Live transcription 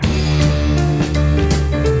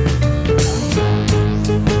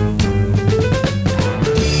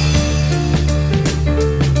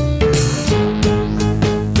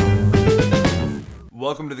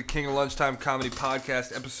Welcome to the King of Lunchtime Comedy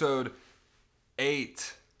Podcast, episode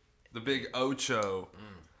 8, the big Ocho.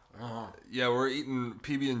 Yeah, we're eating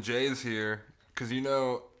PB&Js here, because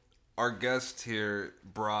our guest here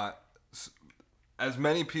brought as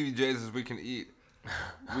many PB&Js as we can eat.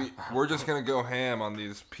 We're just going to go ham on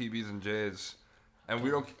these PBs and Js, and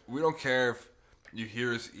we don't care if you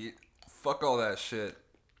hear us eat. Fuck all that shit.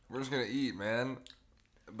 We're just going to eat, man.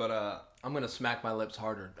 But I'm going to smack my lips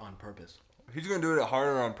harder on purpose. He's going to do it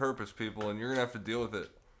harder on purpose, people, and you're going to have to deal with it.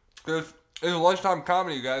 Because it's lunchtime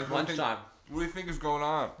comedy, you guys. Lunchtime. What do you think is going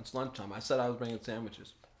on? It's lunchtime. I said I was bringing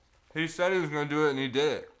sandwiches. He said he was going to do it, and he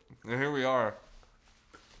did it. And here we are.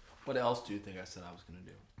 What else do you think I said I was going to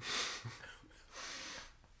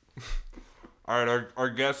do? All right, our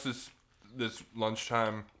guest this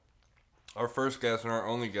lunchtime, our first guest and our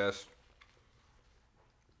only guest,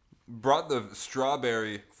 brought the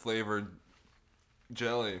strawberry-flavored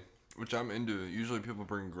jelly, which I'm into. Usually people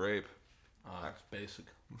bring grape. It's basic.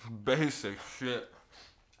 Basic shit.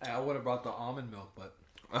 Hey, I would have brought the almond milk, but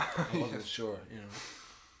I wasn't sure,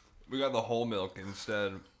 We got the whole milk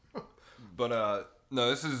instead. But, no,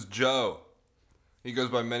 this is Joe. He goes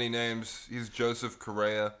by many names. He's Joseph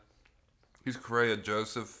Correa. He's Correa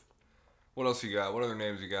Joseph. What else you got? What other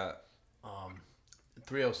names you got?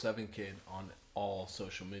 307 kid on all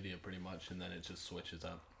social media pretty much, and then it just switches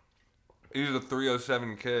up. He's a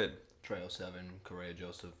 307 kid. 307, Correa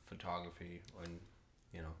Joseph Photography, and,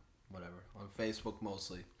 whatever. On Facebook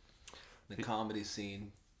mostly. The comedy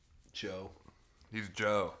scene, Joe. He's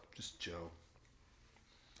Joe. Just Joe.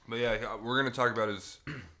 But yeah, we're going to talk about his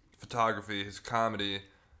photography, his comedy,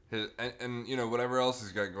 and whatever else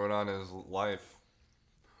he's got going on in his life.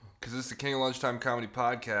 Because this is the King of Lunchtime Comedy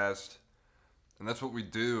Podcast, and that's what we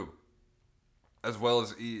do, as well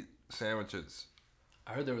as eat sandwiches.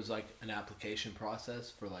 I heard there was an application process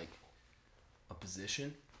for a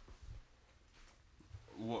position.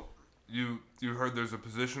 What? You heard there's a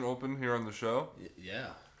position open here on the show?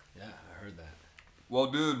 Yeah, I heard that. Well,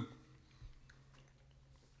 dude,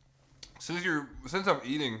 since I'm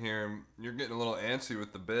eating here, you're getting a little antsy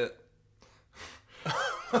with the bit.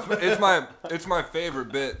 It's my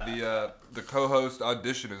favorite bit. The co-host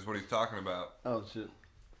audition is what he's talking about. Oh shit.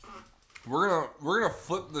 We're gonna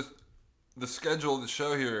flip the schedule of the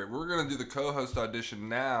show here. We're gonna do the co-host audition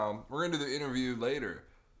now. We're gonna do the interview later.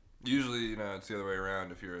 Usually, it's the other way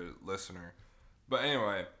around if you're a listener. But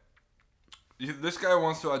anyway, this guy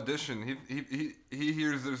wants to audition. He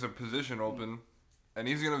hears there's a position open, and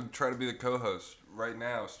he's gonna try to be the co-host right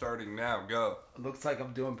now, starting now. Go. It looks like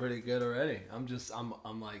I'm doing pretty good already. I'm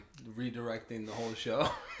redirecting the whole show.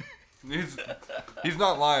 He's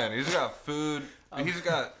not lying. He's got food. He's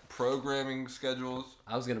got programming schedules.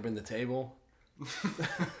 I was gonna bring the table.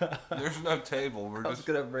 There's no table. We're just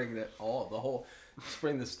gonna bring the whole. Just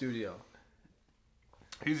bring the studio.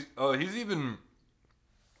 He's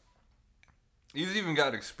even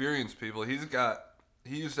got experience, people. He used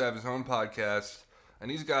to have his own podcast,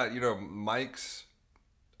 and he's got mics,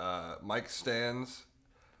 mic stands.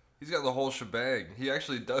 He's got the whole shebang. He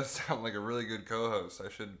actually does sound like a really good co-host.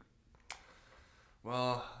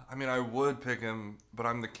 I would pick him, but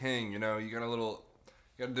I'm the king. You gotta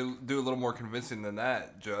do a little more convincing than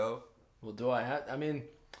that, Joe. Well, do I have?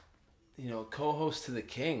 Co-host to the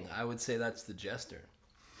king. I would say that's the jester.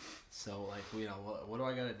 So, what do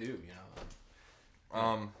I gotta do?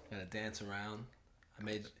 Gotta dance around.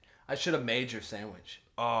 I sholl have made your sandwich.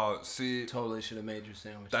 Oh, see. Totally should have made your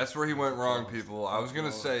sandwich. That's where he went wrong, people. I was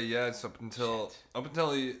gonna say yes up until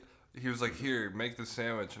he was like, "Here, make the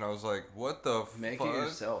sandwich," and I was like, "What the fuck?" Make it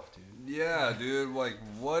yourself, dude. Yeah, dude.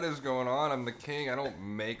 What is going on? I'm the king. I don't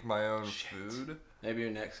make my own food. Maybe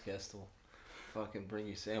your next guest will fucking bring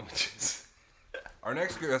you sandwiches. Our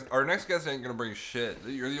next guest ain't gonna bring shit.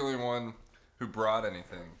 You're the only one who brought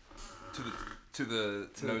anything to the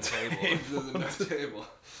no table.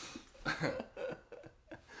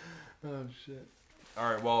 Oh shit.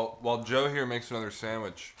 All right. While Joe here makes another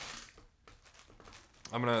sandwich,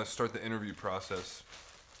 I'm gonna start the interview process.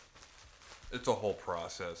 It's a whole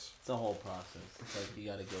process. It's like you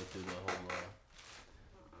gotta go through the whole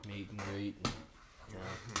meet and greet. And,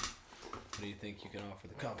 what do you think you can offer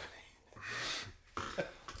the company?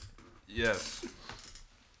 Yes.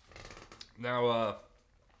 Now,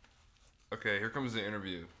 okay, here comes the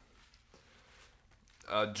interview.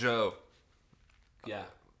 Joe. Yeah.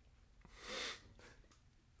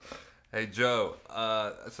 Hey, Joe.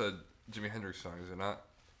 That's a Jimi Hendrix song, is it not?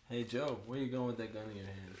 Hey, Joe, where you going with that gun in your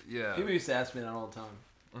hand? Yeah. People used to ask me that all the time.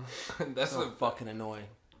 That's so fucking annoying.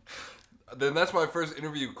 Then that's my first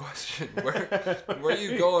interview question. Where are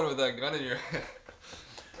you going with that gun in your hand?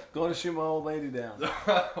 Going to shoot my old lady down.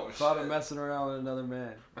 Oh, Thought shit. of messing around with another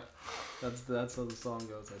man. That's how the song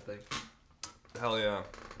goes, I think. Hell yeah.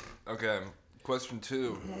 Okay, question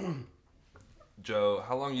 2. Joe,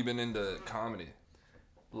 how long you been into comedy?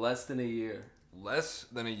 Less than a year. Less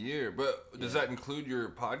than a year, but does that include your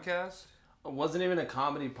podcast? It wasn't even a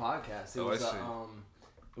comedy podcast. It was I see.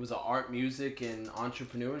 It was a art, music, and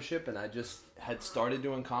entrepreneurship, and I just had started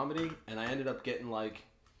doing comedy, and I ended up getting like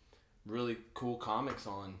really cool comics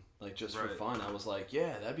on, like just for Right. fun. I was like,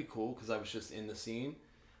 yeah, that'd be cool, because I was just in the scene.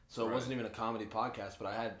 So it Right. wasn't even a comedy podcast, but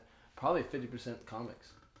I had probably 50% comics,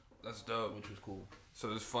 That's dope. which was cool. So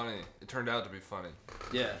it was funny. It turned out to be funny.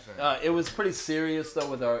 Yeah, That's it was pretty serious though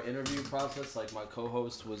with our interview process. Like my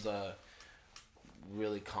co-host was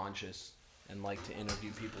really conscious and liked to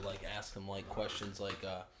interview people, like ask them like questions like,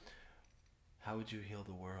 "How would you heal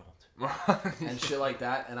the world?" and shit like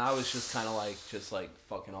that. And I was just kind of like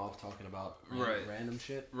fucking off talking about random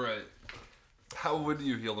shit. Right. How would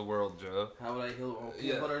you heal the world, Joe? How would I heal the world?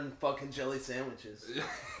 Peanut butter and fucking jelly sandwiches.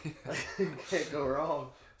 Can't go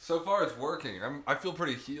wrong. So far, it's working. I feel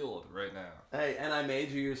pretty healed right now. Hey, and I made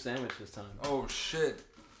you your sandwich this time. Oh shit!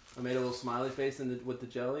 I made a little smiley face with the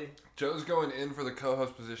jelly. Joe's going in for the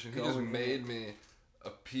co-host position. He just Going in. made me a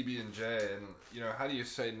PB&J, and how do you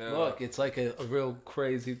say no? Look, it's like a real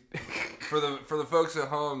crazy. For the folks at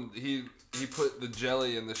home, he put the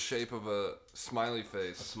jelly in the shape of a smiley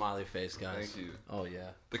face. A smiley face, guys. Thank you. Oh yeah.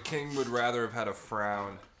 The king would rather have had a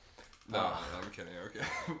frown. No, Ah. I'm kidding. Okay.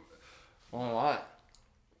 All right.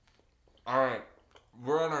 All right,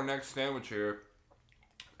 we're on our next sandwich here,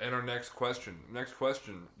 and our next question. Next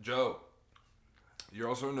question, Joe. You're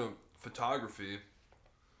also into photography.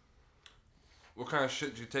 What kind of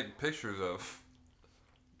shit do you take pictures of?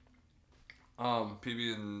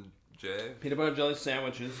 PB and J. Peanut butter jelly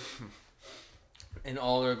sandwiches in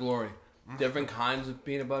all their glory. Different kinds of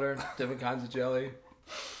peanut butter, different kinds of jelly.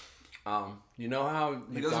 You know how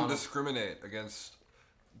He doesn't discriminate against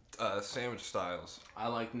sandwich styles.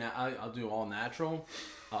 I'll do all natural.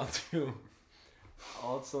 I'll do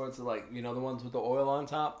all sorts of the ones with the oil on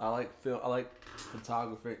top. I like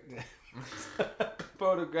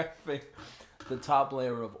photographing the top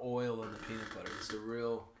layer of oil in the peanut butter. It's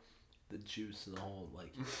the juice of the whole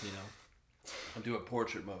I'll do a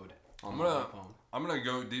portrait mode on my iPhone. I'm gonna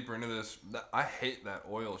go deeper into this. I hate that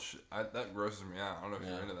oil shit. That grosses me out. I don't know if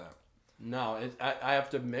you're into that. No, I have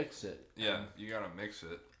to mix it. Yeah, you gotta mix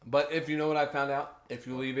it. But if you know what I found out, if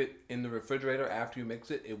you leave it in the refrigerator after you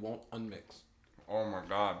mix it, it won't unmix. Oh my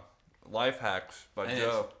god. Life hacks by And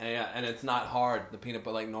Joe. and it's not hard. The peanut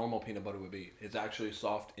butter, like normal peanut butter would be. It's actually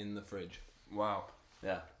soft in the fridge. Wow.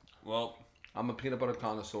 Yeah. Well, I'm a peanut butter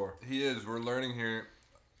connoisseur. he is. We're learning here.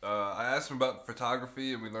 I asked him about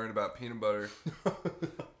photography, and we learned about peanut butter.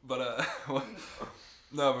 But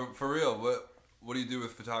but for real, what do you do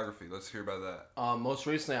with photography? Let's hear about that. Most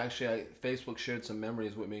recently, actually, Facebook shared some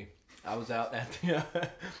memories with me. I was out at the.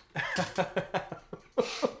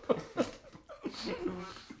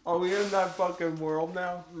 Are we in that fucking world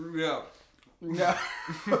now? Yeah. Yeah.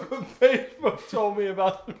 Facebook told me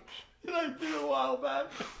about some shit I did a while back.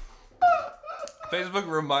 Facebook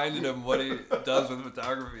reminded him what he does with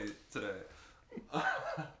photography today.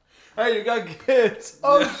 Hey, you got kids.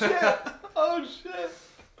 Oh shit. Oh shit.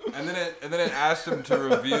 And then it asked him to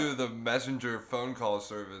review the Messenger phone call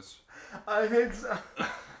service. I hate.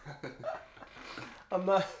 I'm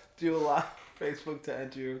not. Do you allow Facebook to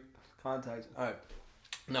enter your contacts? All right.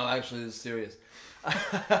 No, actually, this is serious.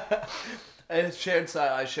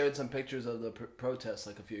 I shared some pictures of the protests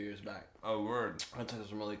like a few years back. Oh, word. I took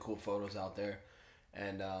some really cool photos out there,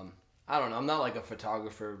 and I don't know. I'm not like a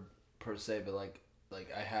photographer per se, but like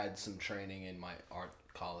I had some training in my art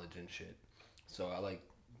college and shit, so I like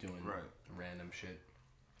doing random shit.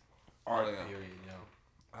 Art yeah. theory,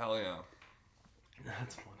 Hell yeah.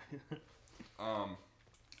 That's funny.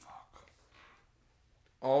 Fuck.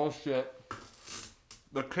 Oh shit.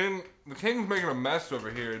 The king's making a mess over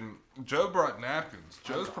here, and Joe brought napkins.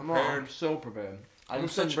 Joe's prepared. I'm so prepared. I I'm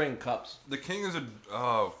just didn't such- bring cups. The king is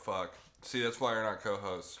oh fuck. See, that's why you're not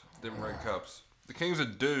co-host. Didn't bring cups. The king's a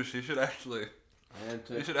douche. He should actually. I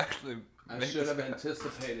should have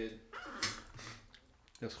anticipated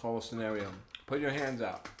this whole scenario. Put your hands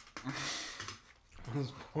out.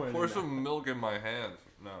 Pour some milk in my hands.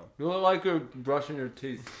 No. You look like you're brushing your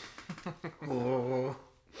teeth. Oh.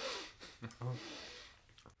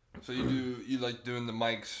 So you like doing the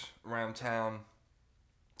mics around town?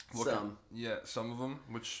 Some. Yeah, some of them.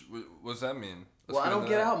 What does that mean? Let's Well, I get don't into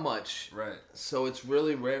get that. out much. Right. So it's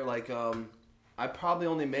really rare. Like, I probably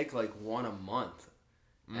only make like one a month.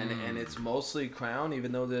 And it's mostly Crown,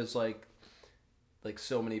 even though there's like like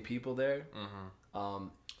so many people there. Mm-hmm.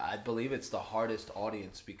 I believe it's the hardest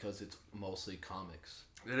audience because it's mostly comics.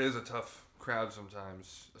 It is a tough crowd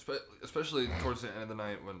sometimes, especially towards the end of the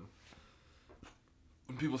night when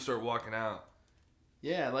people start walking out.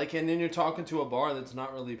 Yeah, like, and then you're talking to a bar that's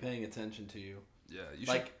not really paying attention to you. Yeah, you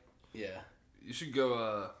should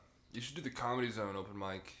go. You should do the Comedy Zone open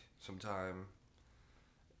mic sometime.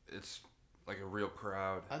 It's like a real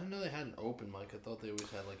crowd. I didn't know they had an open mic. I thought they always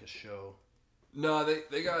had like a show. No,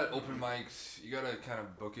 they got open mics. You gotta kind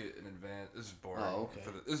of book it in advance. This is boring. Oh, okay.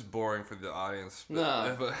 This is boring for the audience.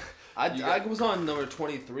 No, I was on number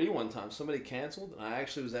 23 one time. Somebody canceled, and I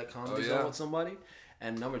actually was at Comedy Zone with somebody,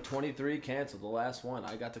 and number 23 canceled, the last one.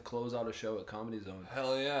 I got to close out a show at Comedy Zone.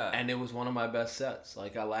 Hell yeah! And it was one of my best sets.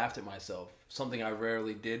 Like, I laughed at myself, something I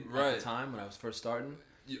rarely did at the time when I was first starting.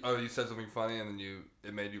 You said something funny and then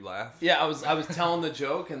it made you laugh? Yeah, I was telling the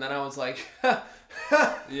joke and then I was like,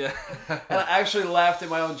 yeah. And I actually laughed at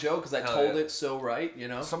my own joke because I told it so right, you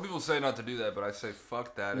know? Some people say not to do that, but I say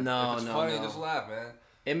fuck that. If it's funny, just laugh, man.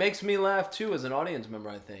 It makes me laugh too as an audience member,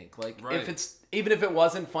 I think. Like, even if it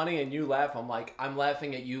wasn't funny and you laugh, I'm like, I'm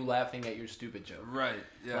laughing at you laughing at your stupid joke. Right,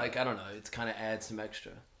 yeah. Like, I don't know, it's kind of adds some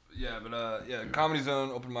extra. Yeah, but Comedy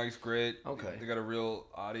Zone, open mic's great. Okay. They got a real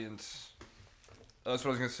audience. That's what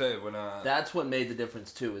I was gonna say when. That's what made the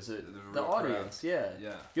difference too. Is it the audience? Yeah.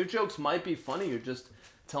 Yeah. Your jokes might be funny. You're just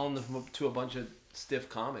telling them to a bunch of stiff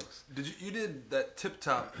comics. You did that Tip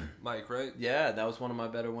Top mic, right? Yeah, that was one of my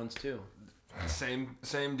better ones too. Same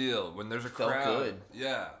deal. When there's a Felt crowd, good.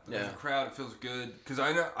 Yeah. When there's a crowd, it feels good. Cause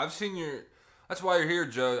I know I've seen your. That's why you're here,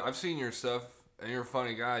 Joe. I've seen your stuff, and you're a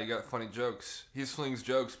funny guy. You got funny jokes. He slings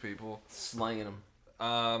jokes, people. Slanging them.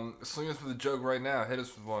 Sling us with a joke right now. Hit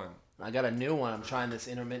us with one. I got a new one. I'm trying this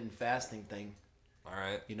intermittent fasting thing. All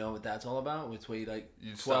right. You know what that's all about? It's where you 12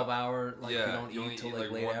 stop. hour, like you don't eat till like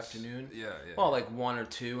late afternoon. Yeah, yeah. Well, like 1 or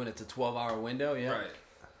 2, and it's a 12-hour window. Yeah. Right.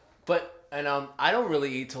 But I don't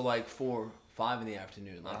really eat till like 4, 5 in the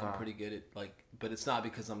afternoon. Like I'm pretty good at but it's not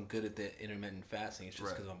because I'm good at the intermittent fasting. It's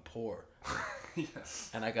just because I'm poor. Yes.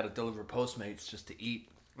 And I got to deliver Postmates just to eat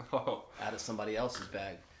out of somebody else's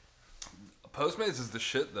bag. Postmates is the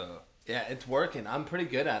shit though. Yeah, it's working. I'm pretty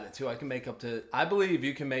good at it too. I can make I believe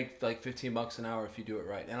you can make like $15 an hour if you do it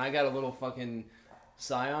right. And I got a little fucking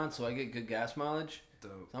Scion, so I get good gas mileage.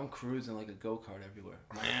 Dope. So I'm cruising like a go-kart everywhere.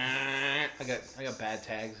 I got bad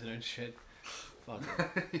tags in it and shit. Fuck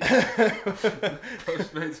it.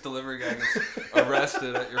 Postmates delivery guy gets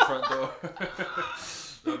arrested at your front door.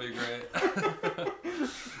 That'd be great.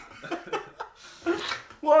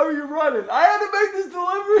 Why were you running? I had to make this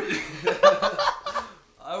delivery.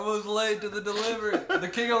 I was late to the delivery. The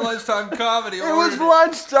king of lunchtime comedy. It was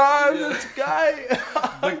lunchtime. Yeah. This guy.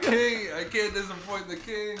 The king. I can't disappoint the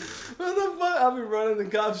king. What the fuck? I'll be running. The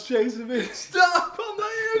cops chasing me. Stop! I'm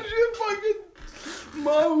like, here's your fucking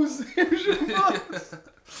Moe's. Here's your Moe's.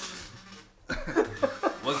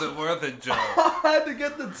 Was it worth it, Joe? I had to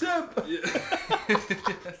get the tip.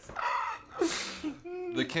 Yes.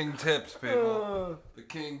 The king tips, people. The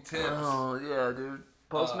king tips. Oh yeah, dude.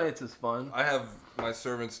 Postmates is fun. I have my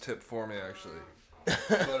servants tip for me, actually.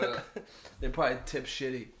 But, they probably tip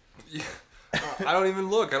shitty. Yeah. I don't even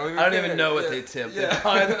look. I don't even know what they tip. Yeah.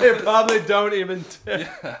 They probably don't even tip.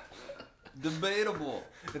 Yeah. Debatable.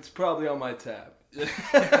 It's probably on my tab. Yes.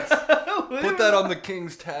 Put that on the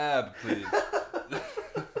king's tab, please.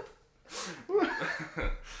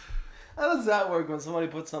 How does that work when somebody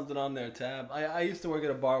puts something on their tab? I used to work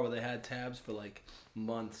at a bar where they had tabs for like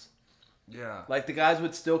months. Yeah. Like the guys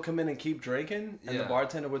would still come in and keep drinking, and the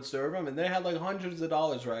bartender would serve them, and they had like hundreds of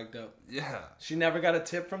dollars racked up. Yeah. She never got a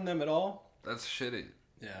tip from them at all. That's shitty.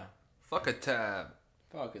 Yeah. Fuck a tab.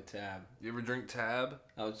 Fuck a tab. You ever drink tab?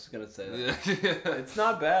 I was just gonna say that. Yeah. It's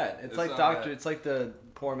not bad. It's like bad. It's like the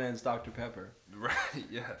poor man's Dr. Pepper. Right.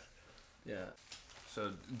 Yeah. Yeah.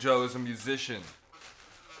 So Joe is a musician.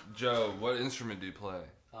 Joe, what instrument do you play?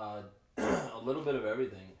 A little bit of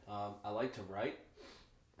everything. I like to write.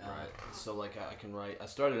 Right. So like I can write. I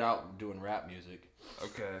started out doing rap music.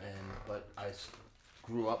 Okay. But I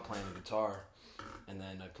grew up playing the guitar, and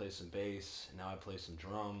then I play some bass. And now I play some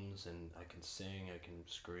drums, and I can sing. I can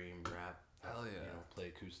scream, rap. Hell yeah. Play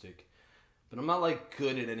acoustic. But I'm not like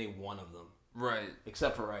good at any one of them. Right.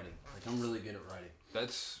 Except for writing. Like I'm really good at writing.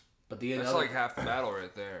 That's other, like half the battle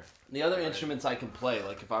right there. The other instruments I can play.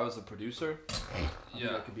 Like if I was a producer, I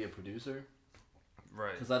think I could be a producer.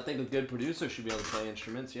 Right. Because I think a good producer should be able to play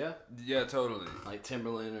instruments, yeah? Yeah, totally. Like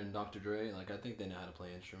Timberland and Dr. Dre, like I think they know how to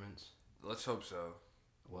play instruments. Let's hope so.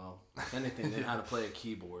 Well, if anything, they know how to play a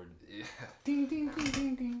keyboard. Yeah. Ding, ding, ding,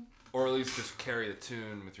 ding, ding. Or at least just carry a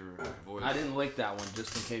tune with your voice. I didn't lick that one,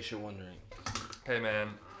 just in case you're wondering. Hey, man.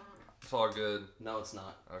 It's all good. No, it's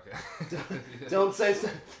not. Okay. Don't say...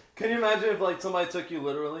 Can you imagine if, like, somebody took you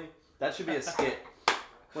literally? That should be a skit.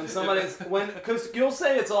 When somebody's... Because you'll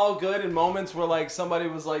say it's all good in moments where, like, somebody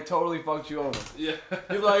was, like, totally fucked you over. Yeah.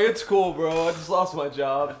 You're like, it's cool, bro. I just lost my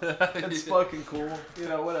job. It's fucking cool. You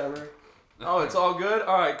know, whatever. Oh, it's all good?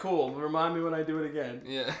 All right, cool. Remind me when I do it again.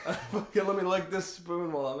 Yeah. Fucking let me lick this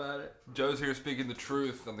spoon while I'm at it. Joe's here speaking the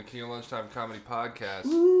truth on the King of Lunchtime Comedy Podcast.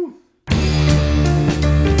 Woo.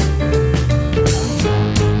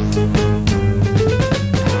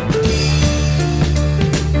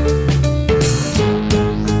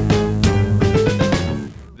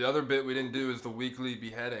 The other bit we didn't do is the weekly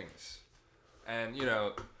beheadings. And, you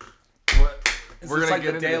know, what We're gonna like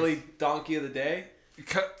get the daily donkey of the day?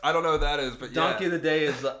 I don't know what that is, but yeah. Donkey of the day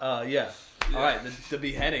is, yeah. All right, the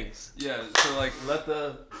beheadings. Yeah, so like,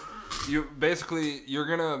 you're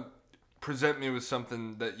gonna present me with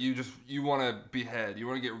something that you want to behead. You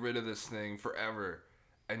want to get rid of this thing forever,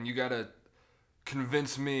 and you gotta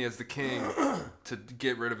convince me as the king to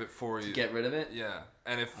get rid of it for you. Get rid of it? Yeah,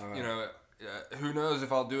 and if you know, who knows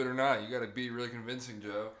if I'll do it or not? You gotta be really convincing,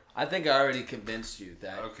 Joe. I think I already convinced you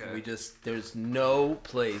that there's no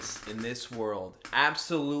place in this world,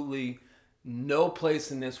 absolutely no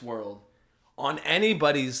place in this world,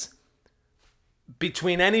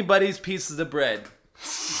 between anybody's pieces of bread,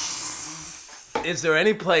 is there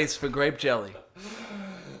any place for grape jelly?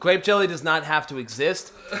 Grape jelly does not have to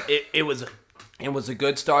exist. It was a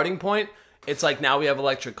good starting point. It's like now we have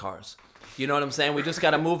electric cars. You know what I'm saying? We just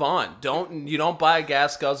got to move on. You don't buy a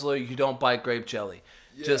gas guzzler. You don't buy grape jelly.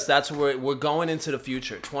 Yeah. Just that's where we're going into the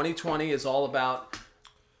future. 2020 is all about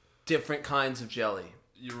different kinds of jelly.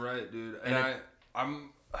 You're right, dude. And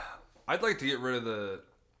I'd like to get rid of the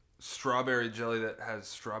strawberry jelly that has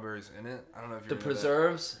strawberries in it. I don't know if you're the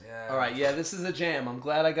preserves. Yeah. All right. Yeah, this is a jam. I'm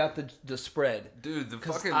glad I got the spread. Dude,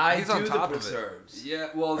 he's on top of it. Yeah.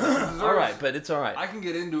 Well, the preserves. All right, but it's all right. I can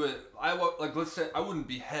get into it. Let's say I wouldn't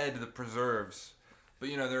behead the preserves. But,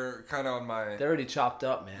 you know, they're kind of on my... They're already chopped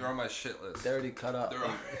up, man. They're on my shit list. They're already cut up. They're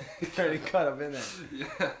already cut up in there.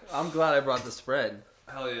 Yeah. I'm glad I brought the spread.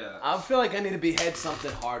 Hell yeah. I feel like I need to behead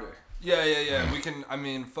something harder. Yeah. We can... I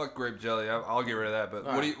mean, fuck grape jelly. I'll get rid of that. But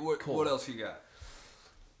what else you got?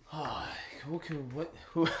 I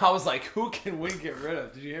was like, who can we get rid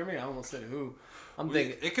of? Did you hear me? I almost said who. I'm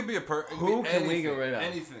thinking... It could be a Who can we get rid of?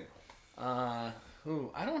 Anything.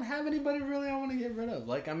 Who? I don't have anybody really I want to get rid of.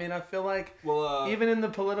 Like, I mean, I feel like even in the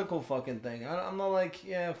political fucking thing, I'm not like,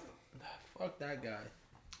 fuck that guy.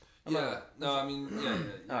 Yeah. All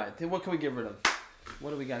right, then what can we get rid of?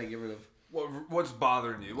 What do we got to get rid of? What's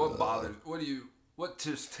bothering you? What bothers? What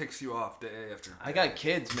just ticks you off day after day? I got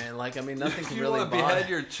kids, man. Like, I mean, nothing can really bother. You want to behead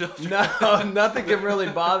your children? No, nothing can really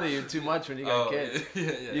bother you too much when you got kids.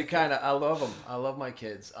 Yeah. You kind of, I love them. I love my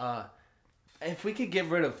kids. If we could get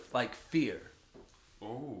rid of, like, fear.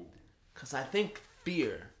 Oh. Because I think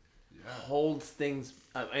fear holds things...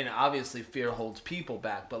 I mean, obviously fear holds people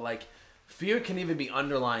back, but, like, fear can even be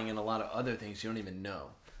underlying in a lot of other things you don't even know.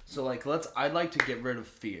 So, like, I'd like to get rid of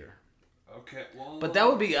fear. Okay, well... But that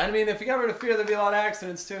would be... I mean, if you got rid of fear, there'd be a lot of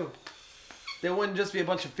accidents, too. There wouldn't just be a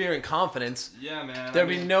bunch of fear and confidence. Yeah, man. There'd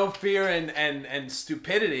be no fear and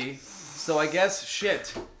stupidity. So I guess,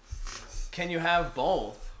 shit. Can you have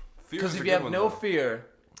both? Because if you have no fear...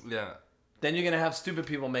 Yeah. Then you're going to have stupid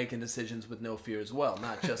people making decisions with no fear as well,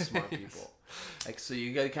 not just smart people. Like, so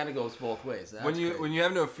you got to kind of go both ways. That's when you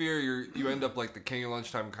have no fear, you end up like the king of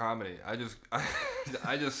lunchtime comedy. I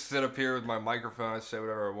just sit up here with my microphone, I say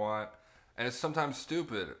whatever I want, and it's sometimes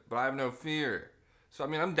stupid, but I have no fear. So I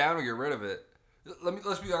mean, I'm down to get rid of it.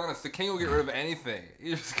 Let's be honest, the king will get rid of anything.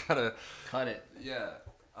 You just gotta cut it. Yeah.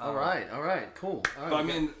 All right, cool. All right, but I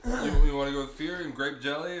mean, you want to go with fear and grape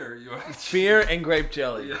jelly, or you want fear and grape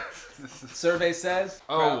jelly? Yeah. Survey says.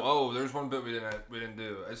 There's one bit we didn't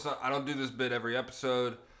do. It's not. I don't do this bit every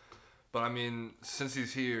episode, but I mean, since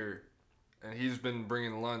he's here, and he's been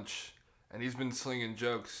bringing lunch, and he's been slinging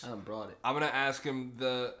jokes. I haven't brought it. I'm gonna ask him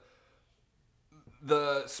the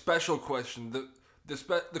special question,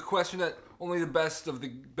 the question that only the best of the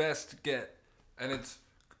best get, and it's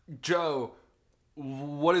Joe.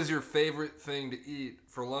 What is your favorite thing to eat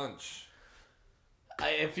for lunch?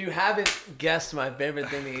 If you haven't guessed my favorite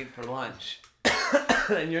thing to eat for lunch,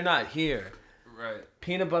 then you're not here. Right.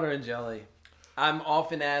 Peanut butter and jelly. I'm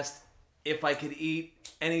often asked if I could eat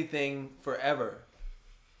anything forever,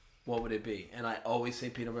 what would it be? And I always say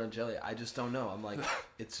peanut butter and jelly. I just don't know. I'm like,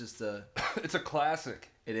 it's just It's a classic.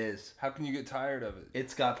 It is. How can you get tired of it?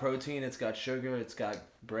 It's got protein. It's got sugar. It's got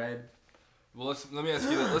bread. Well, let me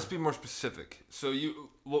ask you that. Let's be more specific. So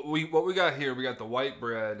what we got here? We got the white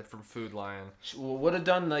bread from Food Lion. Well, would have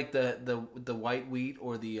done like the white wheat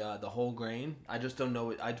or the whole grain. I just don't know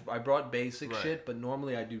it. I brought basic shit, but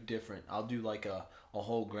normally I do different. I'll do like a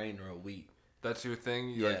whole grain or a wheat. That's your thing.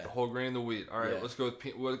 You like the whole grain and the wheat. All right, let's go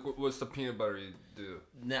with what's the peanut butter you do?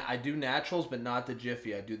 I do naturals, but not the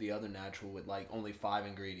Jiffy. I do the other natural with like only 5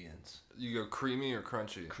 ingredients. You go creamy or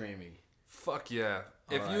crunchy? Creamy. Fuck yeah.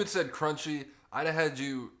 If you had said crunchy, I'd have had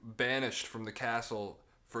you banished from the castle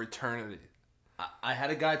for eternity. I had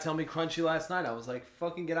a guy tell me crunchy last night. I was like,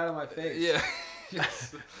 fucking get out of my face. Yeah.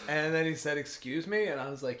 And then he said, excuse me? And I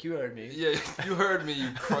was like, you heard me. Yeah, you heard me, you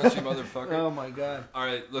crunchy motherfucker. Oh my god. All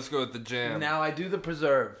right, let's go with the jam. Now I do the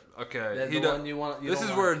preserve. Okay. The one you want. This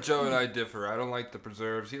is where Joe and I differ. I don't like the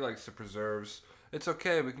preserves. He likes the preserves. It's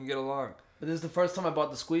okay. We can get along. But this is the first time I bought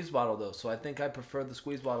the squeeze bottle, though, so I think I prefer the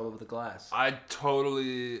squeeze bottle over the glass. I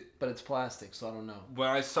totally... But it's plastic, so I don't know. When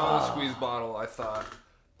I saw the squeeze bottle, I thought,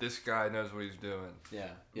 this guy knows what he's doing. Yeah,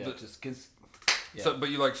 just because... Yeah. So, but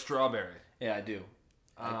you like strawberry? Yeah, I do.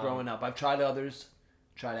 Growing up, I've tried others.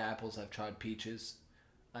 Tried apples, I've tried peaches.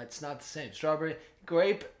 It's not the same. Strawberry,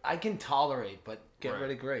 grape, I can tolerate, but get rid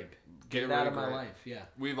of grape. Get it out of my life, yeah.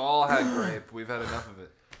 We've all had grape. We've had enough of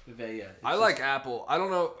it. Yeah, I like apple. I don't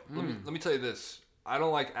know. Let me tell you this. I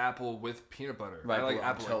don't like apple with peanut butter. Right, I like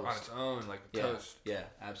apple toast. on its own, like toast. Yeah,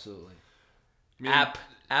 absolutely.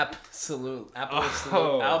 Absolutely.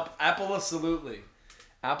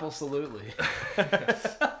 Absolutely.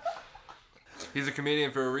 He's a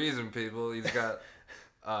comedian for a reason, people. He's got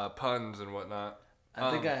puns and whatnot.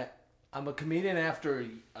 I think I'm a comedian after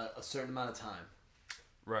a certain amount of time.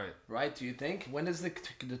 Right. Do you think? When is the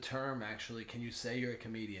term actually? Can you say you're a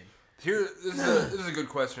comedian? This is a good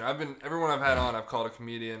question. Everyone I've had on, I've called a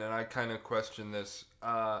comedian, and I kind of question this.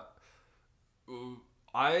 I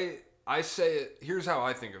say it. Here's how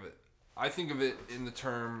I think of it. I think of it in the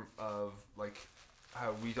term of like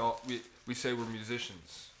how we say we're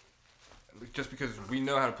musicians, just because we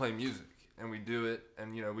know how to play music and we do it,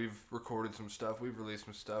 and we've recorded some stuff, we've released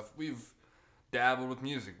some stuff, we've dabbled with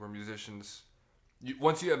music. We're musicians.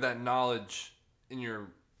 Once you have that knowledge in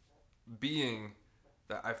your being,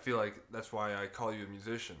 that I feel like that's why I call you a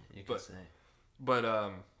musician. You can say. But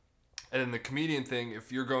and then the comedian thing,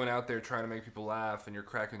 if you're going out there trying to make people laugh and you're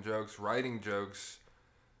cracking jokes, writing jokes,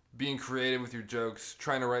 being creative with your jokes,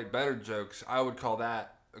 trying to write better jokes, I would call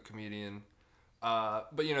that a comedian.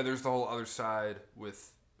 But there's the whole other side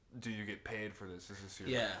with, do you get paid for this? Is this your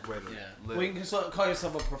way to live? Well, you can call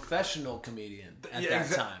yourself a professional comedian at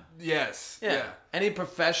that time. Yes. Yeah. Any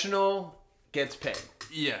professional gets paid.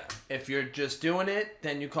 Yeah. If you're just doing it,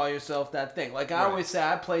 then you call yourself that thing. Like I always say,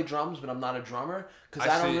 I play drums, but I'm not a drummer because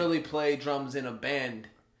I don't really play drums in a band.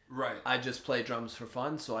 Right. I just play drums for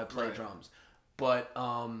fun, so I play drums. But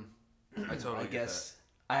I guess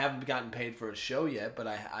I haven't gotten paid for a show yet, but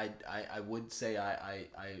I would say I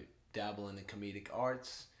dabble in the comedic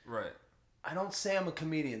arts. Right. I don't say I'm a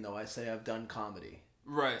comedian though. I say I've done comedy.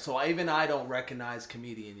 Right. So I don't recognize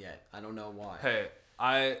comedian yet. I don't know why. Hey,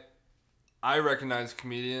 I recognize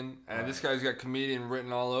comedian, and this guy's got comedian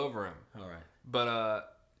written all over him. All right. But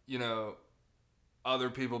other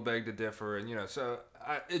people beg to differ, and so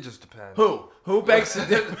it just depends. Who begs to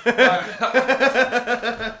differ?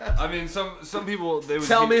 I mean, some people they would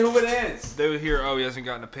tell me who it is. They would hear, he hasn't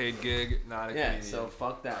gotten a paid gig, not a comedian. Yeah, so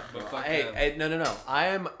fuck that. But fuck hey, no. I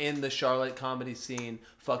am in the Charlotte comedy scene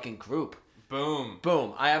fucking group. Boom.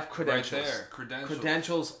 I have credentials. Right there,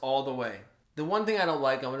 credentials all the way. The one thing I don't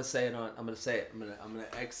like, I'm gonna say it. I'm gonna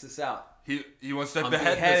X this out. He wants to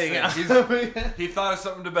behead this thing. He thought of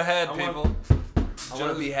something to behead people. I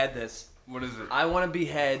want to behead this. What is it? I want to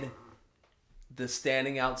behead the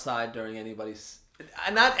standing outside during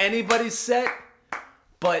not anybody's set,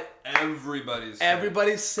 but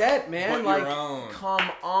everybody's set, man. But like, your own.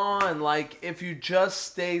 Come on, like if you just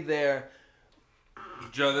stay there.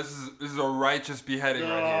 Joe, this is a righteous beheading right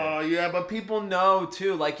here. Oh yeah, but people know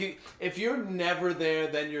too. Like if you're never there,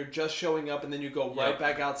 then you're just showing up and then you go right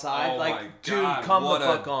back outside. Oh like, my dude, God, come what the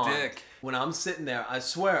fuck a on. Dick. When I'm sitting there, I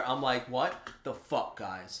swear, I'm like, what the fuck,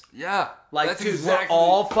 guys? Yeah. Like, that's dude, exactly... we're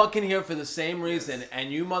all fucking here for the same reason,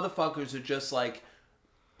 and you motherfuckers are just like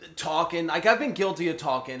talking. Like, I've been guilty of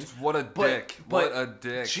talking. What a dick. What a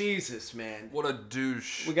dick. Jesus, man. What a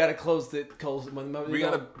douche. We gotta we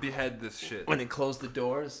gotta behead this shit. When they close the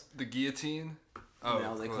doors. The guillotine?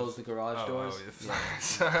 No, they close the garage doors.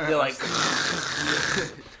 Yeah. They're like,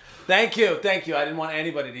 Thank you. I didn't want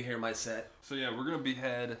anybody to hear my set. So yeah, we're gonna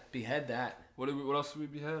behead that. What else did we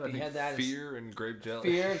behead? I think that fear and grape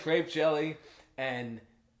jelly. Fear, grape jelly, and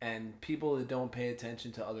and people that don't pay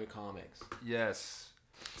attention to other comics. Yes.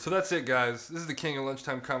 So that's it, guys. This is the King of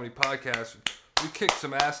Lunchtime Comedy Podcast. We kicked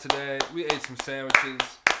some ass today. We ate some sandwiches.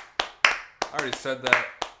 I already said that.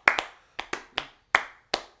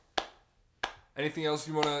 Anything else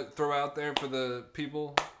you want to throw out there for the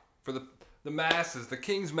people? For the masses, the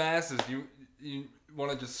King's masses? You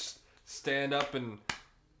want to just stand up and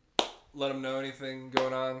let them know anything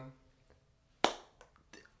going on?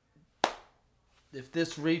 If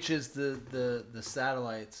this reaches the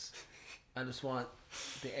satellites, I just want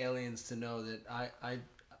the aliens to know that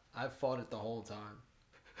I fought it the whole time.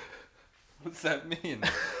 What's that mean?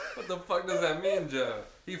 What the fuck does that mean, Joe?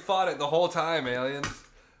 He fought it the whole time, aliens.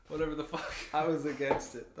 Whatever the fuck. I was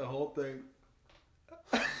against it, the whole thing.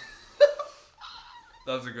 That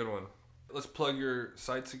was a good one. Let's plug your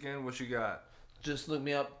sites again. What you got? Just look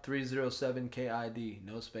me up, 307KID,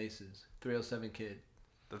 no spaces, 307 Kid.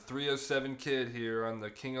 The 307 Kid here on the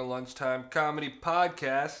King of Lunchtime Comedy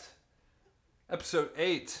Podcast, episode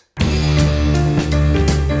 8.